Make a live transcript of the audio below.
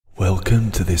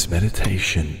Welcome to this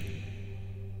meditation.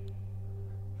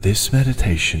 This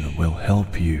meditation will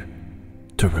help you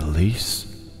to release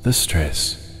the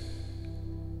stress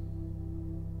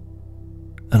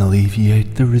and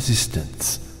alleviate the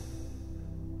resistance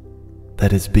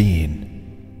that has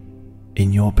been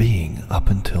in your being up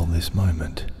until this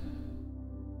moment.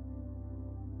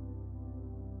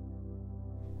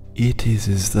 It is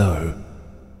as though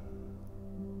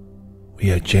we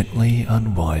are gently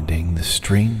unwinding the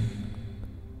string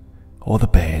or the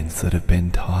bands that have been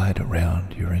tied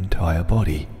around your entire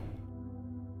body.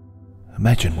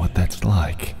 Imagine what that's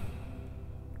like,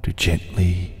 to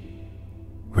gently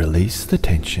release the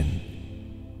tension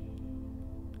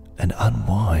and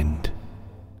unwind.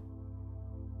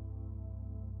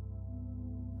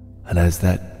 And as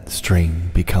that string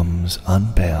becomes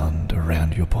unbound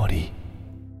around your body,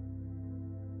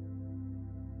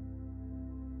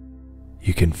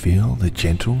 you can feel the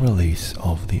gentle release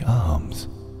of the arms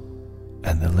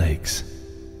and the legs.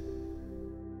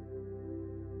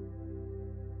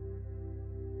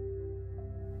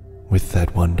 With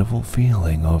that wonderful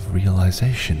feeling of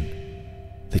realization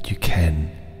that you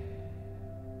can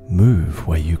move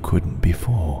where you couldn't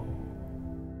before.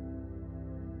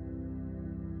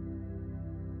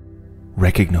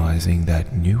 Recognizing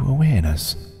that new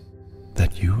awareness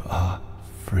that you are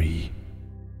free.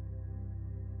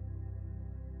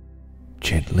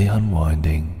 Gently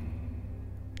unwinding,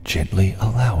 gently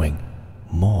allowing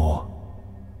more.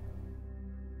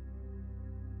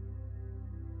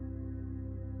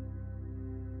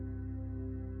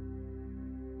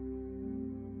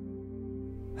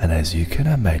 And as you can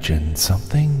imagine,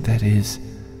 something that is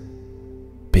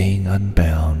being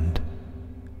unbound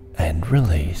and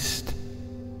released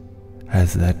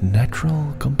has that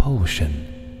natural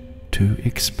compulsion to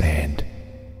expand.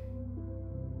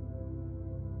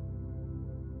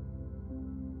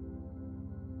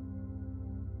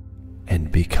 And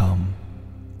become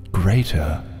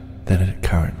greater than it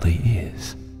currently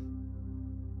is,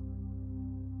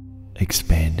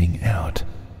 expanding out,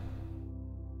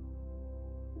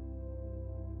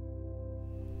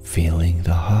 feeling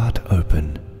the heart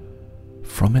open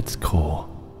from its core.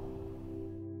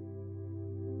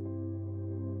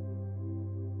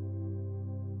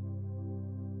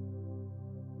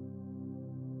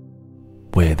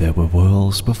 Where there were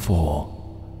walls before,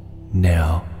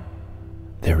 now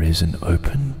there is an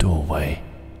open doorway.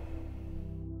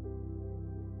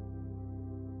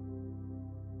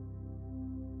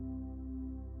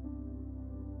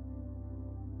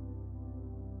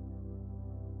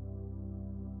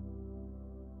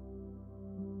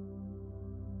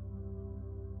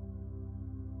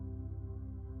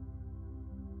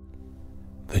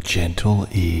 The gentle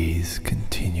ease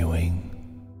continuing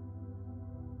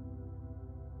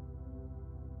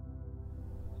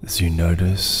as you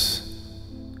notice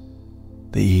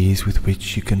the ease with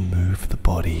which you can move the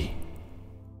body.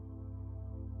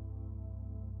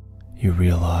 You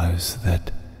realize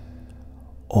that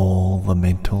all the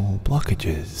mental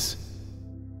blockages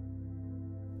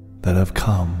that have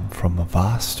come from a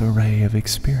vast array of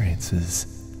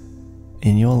experiences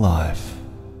in your life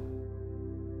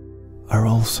are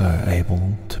also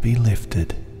able to be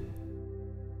lifted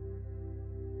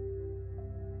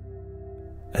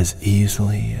as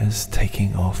easily as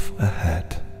taking off a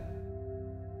hat.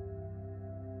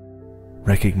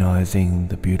 Recognizing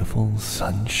the beautiful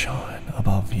sunshine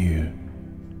above you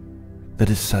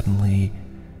that is suddenly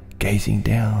gazing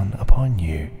down upon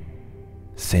you,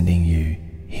 sending you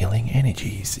healing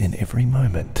energies in every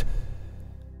moment.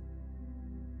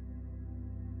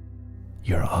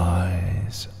 Your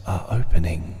eyes are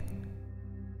opening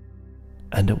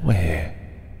and aware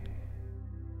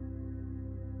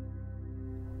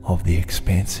of the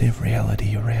expansive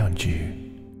reality around you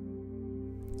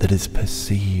that is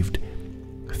perceived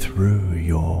through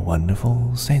your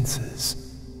wonderful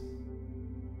senses.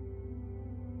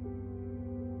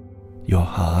 Your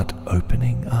heart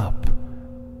opening up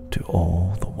to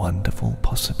all the wonderful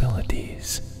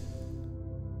possibilities.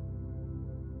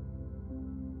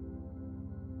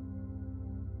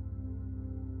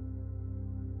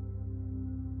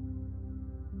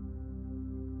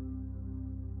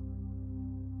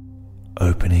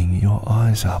 Opening your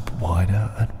eyes up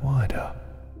wider and wider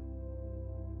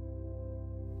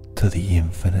to the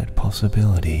infinite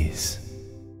possibilities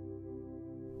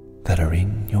that are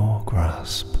in your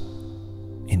grasp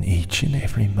in each and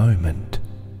every moment.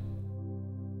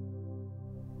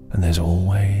 And there's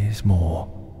always more.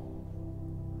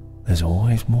 There's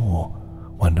always more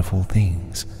wonderful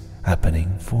things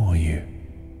happening for you.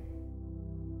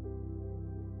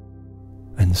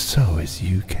 And so as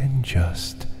you can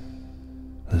just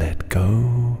let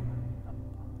go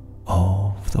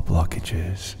of the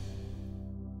blockages.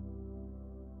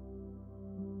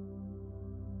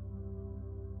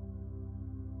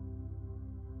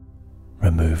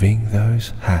 Removing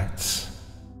those hats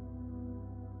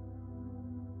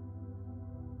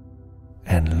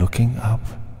and looking up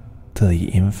to the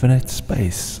infinite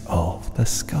space of the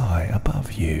sky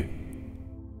above you,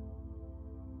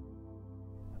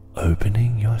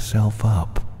 opening yourself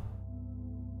up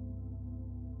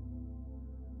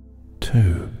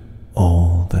to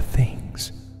all the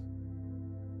things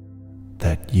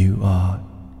that you are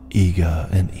eager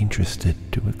and interested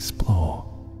to explore,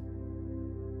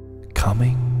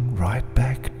 coming right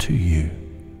back to you.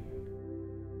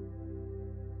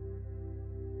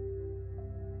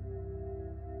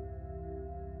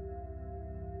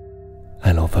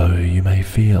 And although you may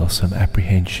feel some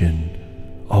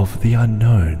apprehension of the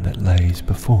unknown that lays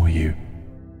before you,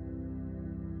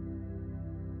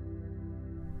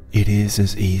 it is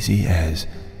as easy as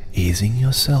easing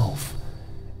yourself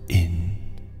in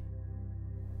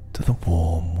to the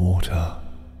warm water,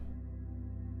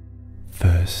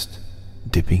 first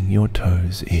dipping your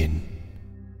toes in,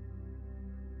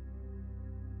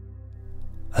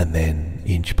 and then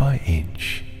inch by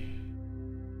inch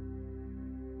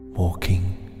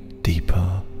walking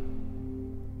deeper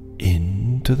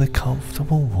into the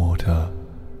comfortable water,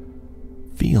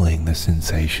 feeling the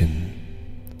sensation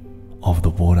of the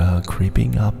water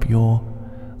creeping up your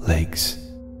legs,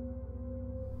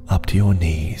 up to your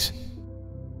knees,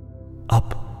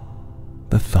 up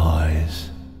the thighs,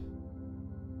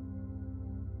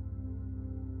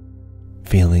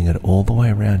 feeling it all the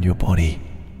way around your body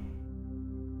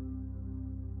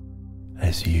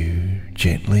as you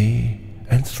gently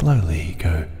and slowly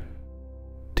go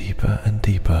deeper and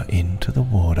deeper into the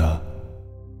water.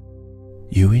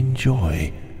 You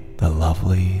enjoy the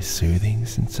lovely soothing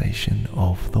sensation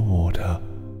of the water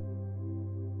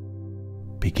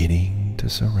beginning to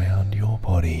surround your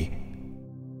body.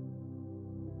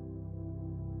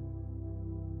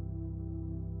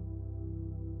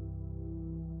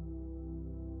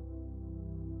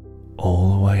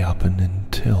 All the way up and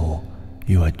until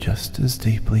you are just as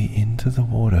deeply into the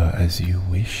water as you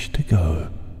wish to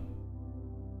go.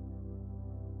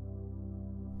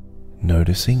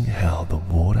 Noticing how the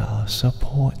water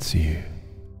supports you.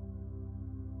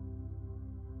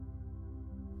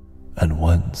 And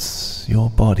once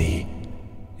your body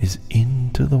is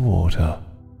into the water,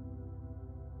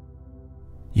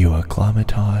 you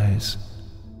acclimatize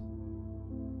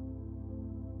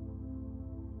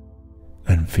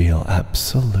and feel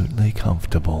absolutely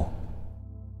comfortable.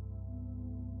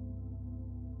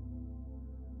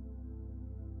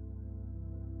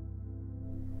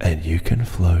 And you can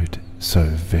float so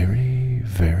very,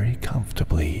 very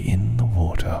comfortably in the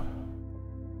water.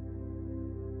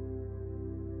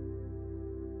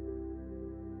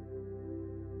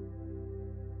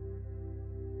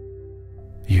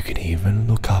 You can even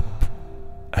look up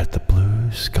at the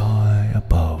blue sky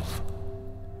above,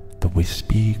 the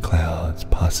wispy clouds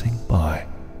passing by.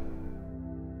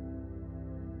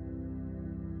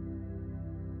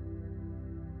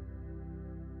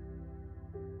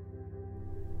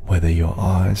 Whether your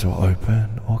eyes are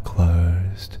open or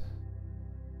closed,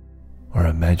 or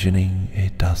imagining,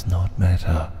 it does not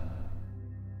matter.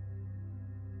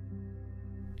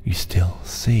 You still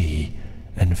see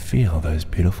and feel those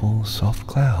beautiful soft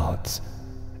clouds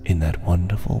in that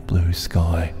wonderful blue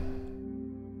sky.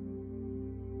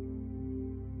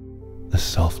 The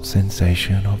soft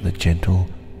sensation of the gentle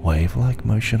wave-like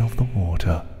motion of the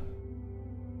water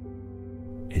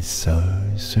is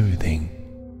so soothing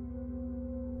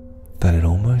that it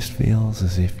almost feels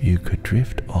as if you could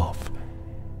drift off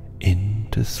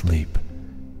into sleep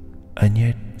and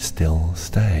yet still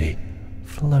stay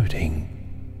floating,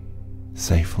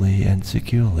 safely and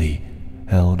securely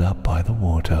held up by the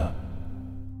water.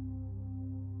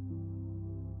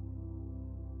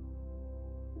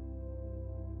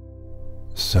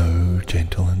 So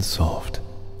gentle and soft,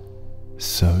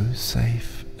 so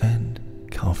safe and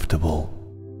comfortable.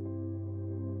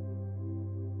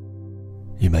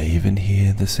 You may even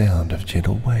hear the sound of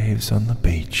gentle waves on the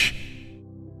beach,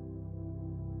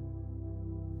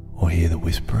 or hear the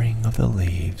whispering of the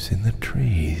leaves in the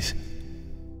trees.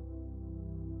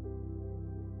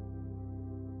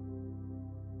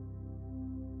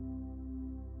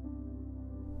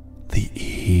 The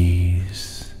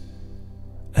ease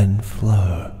and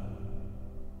flow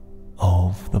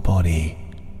of the body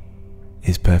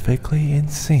is perfectly in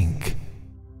sync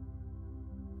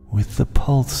with the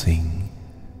pulsing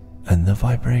and the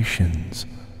vibrations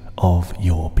of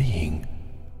your being.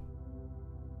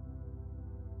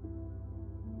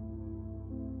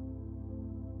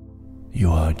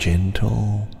 you are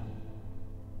gentle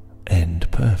and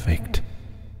perfect.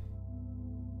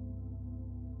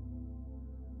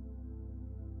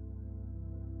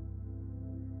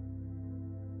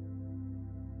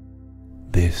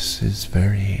 This is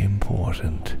very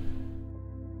important.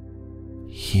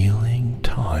 Healing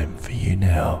time for you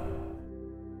now.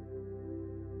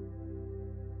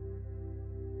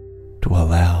 To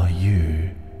allow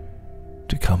you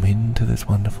to come into this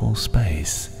wonderful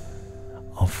space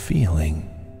of feeling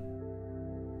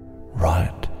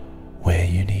right where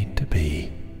you need to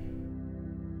be.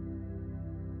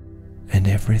 And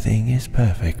everything is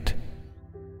perfect.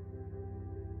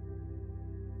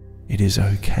 It is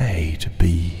okay to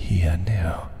be here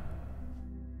now.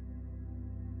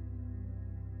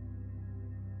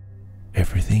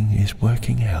 Everything is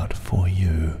working out for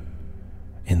you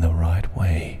in the right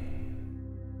way.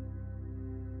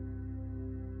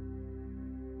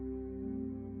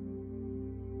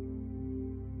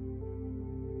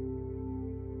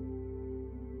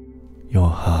 Your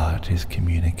heart is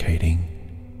communicating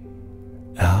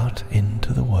out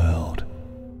into the world.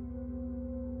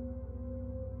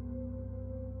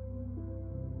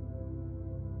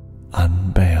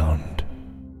 Unbound,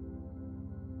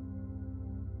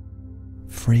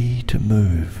 free to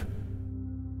move,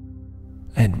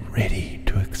 and ready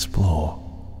to explore.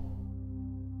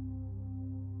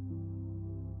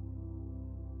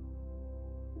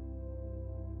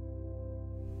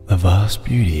 The vast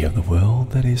beauty of the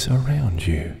world that is around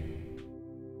you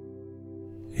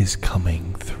is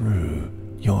coming through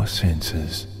your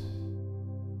senses,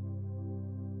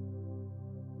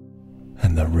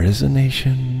 and the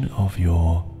resonation of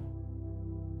your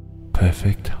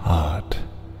perfect heart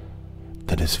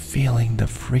that is feeling the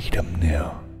freedom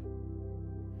now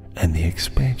and the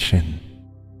expansion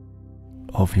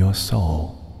of your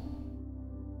soul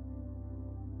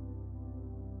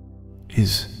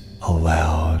is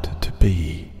allowed to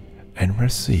be and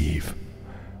receive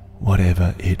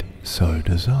whatever it so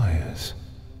desires.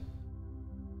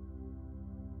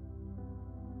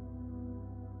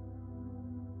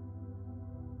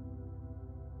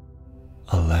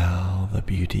 Allow the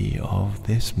beauty of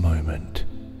this moment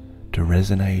to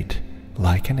resonate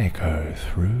like an echo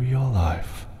through your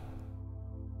life.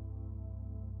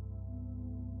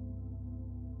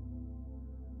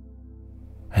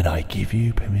 And I give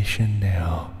you permission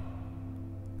now,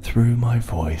 through my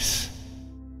voice,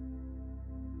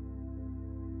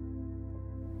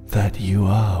 that you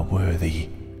are worthy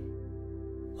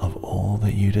of all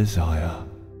that you desire,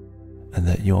 and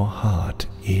that your heart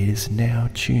is now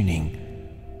tuning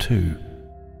to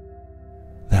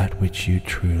that which you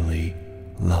truly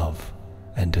love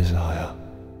and desire.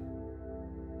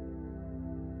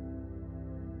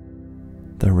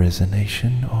 The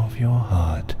resonation of your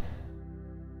heart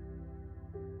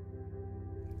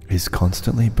is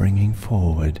constantly bringing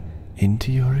forward into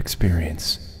your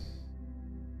experience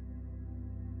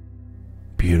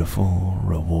beautiful,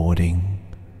 rewarding,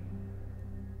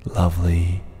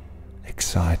 lovely,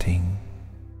 exciting,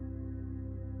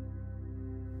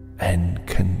 and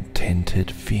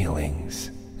contented feelings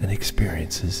and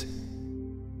experiences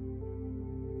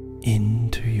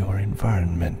into your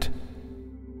environment.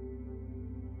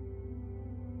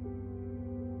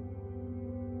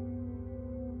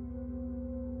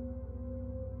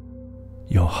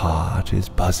 Your heart is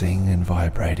buzzing and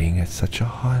vibrating at such a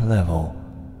high level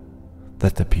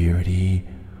that the purity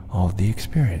of the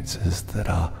experiences that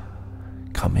are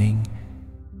coming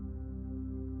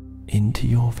into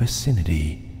your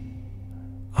vicinity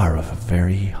are of a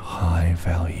very high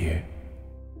value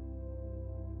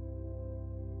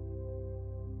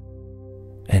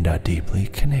and are deeply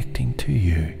connecting to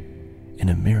you in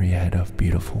a myriad of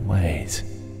beautiful ways.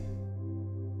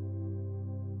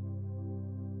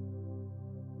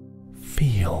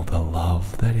 Feel the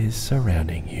love that is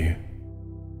surrounding you.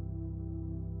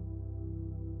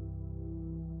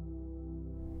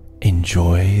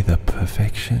 Enjoy the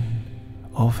perfection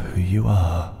of who you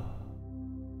are.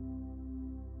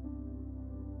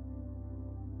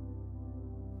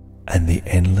 And the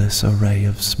endless array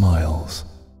of smiles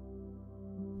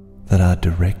that are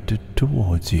directed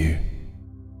towards you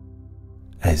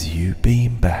as you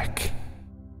beam back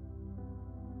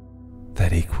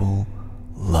that equal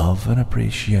love and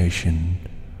appreciation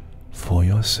for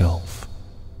yourself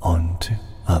onto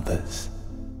others.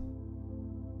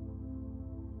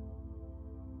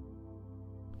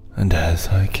 And as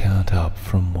I count up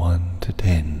from 1 to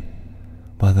 10,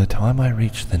 by the time I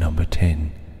reach the number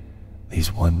 10,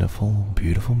 these wonderful,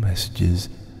 beautiful messages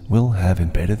will have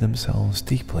embedded themselves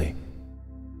deeply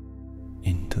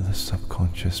into the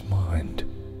subconscious mind.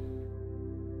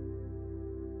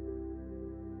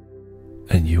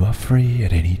 and you are free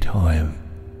at any time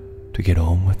to get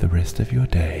on with the rest of your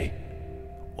day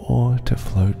or to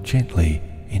float gently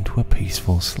into a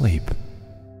peaceful sleep.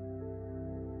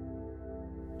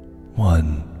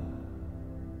 1,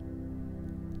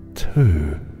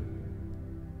 2,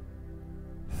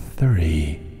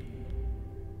 3,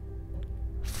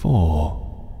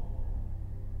 4,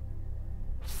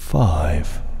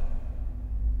 5,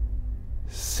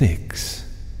 6,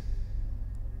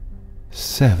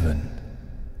 7,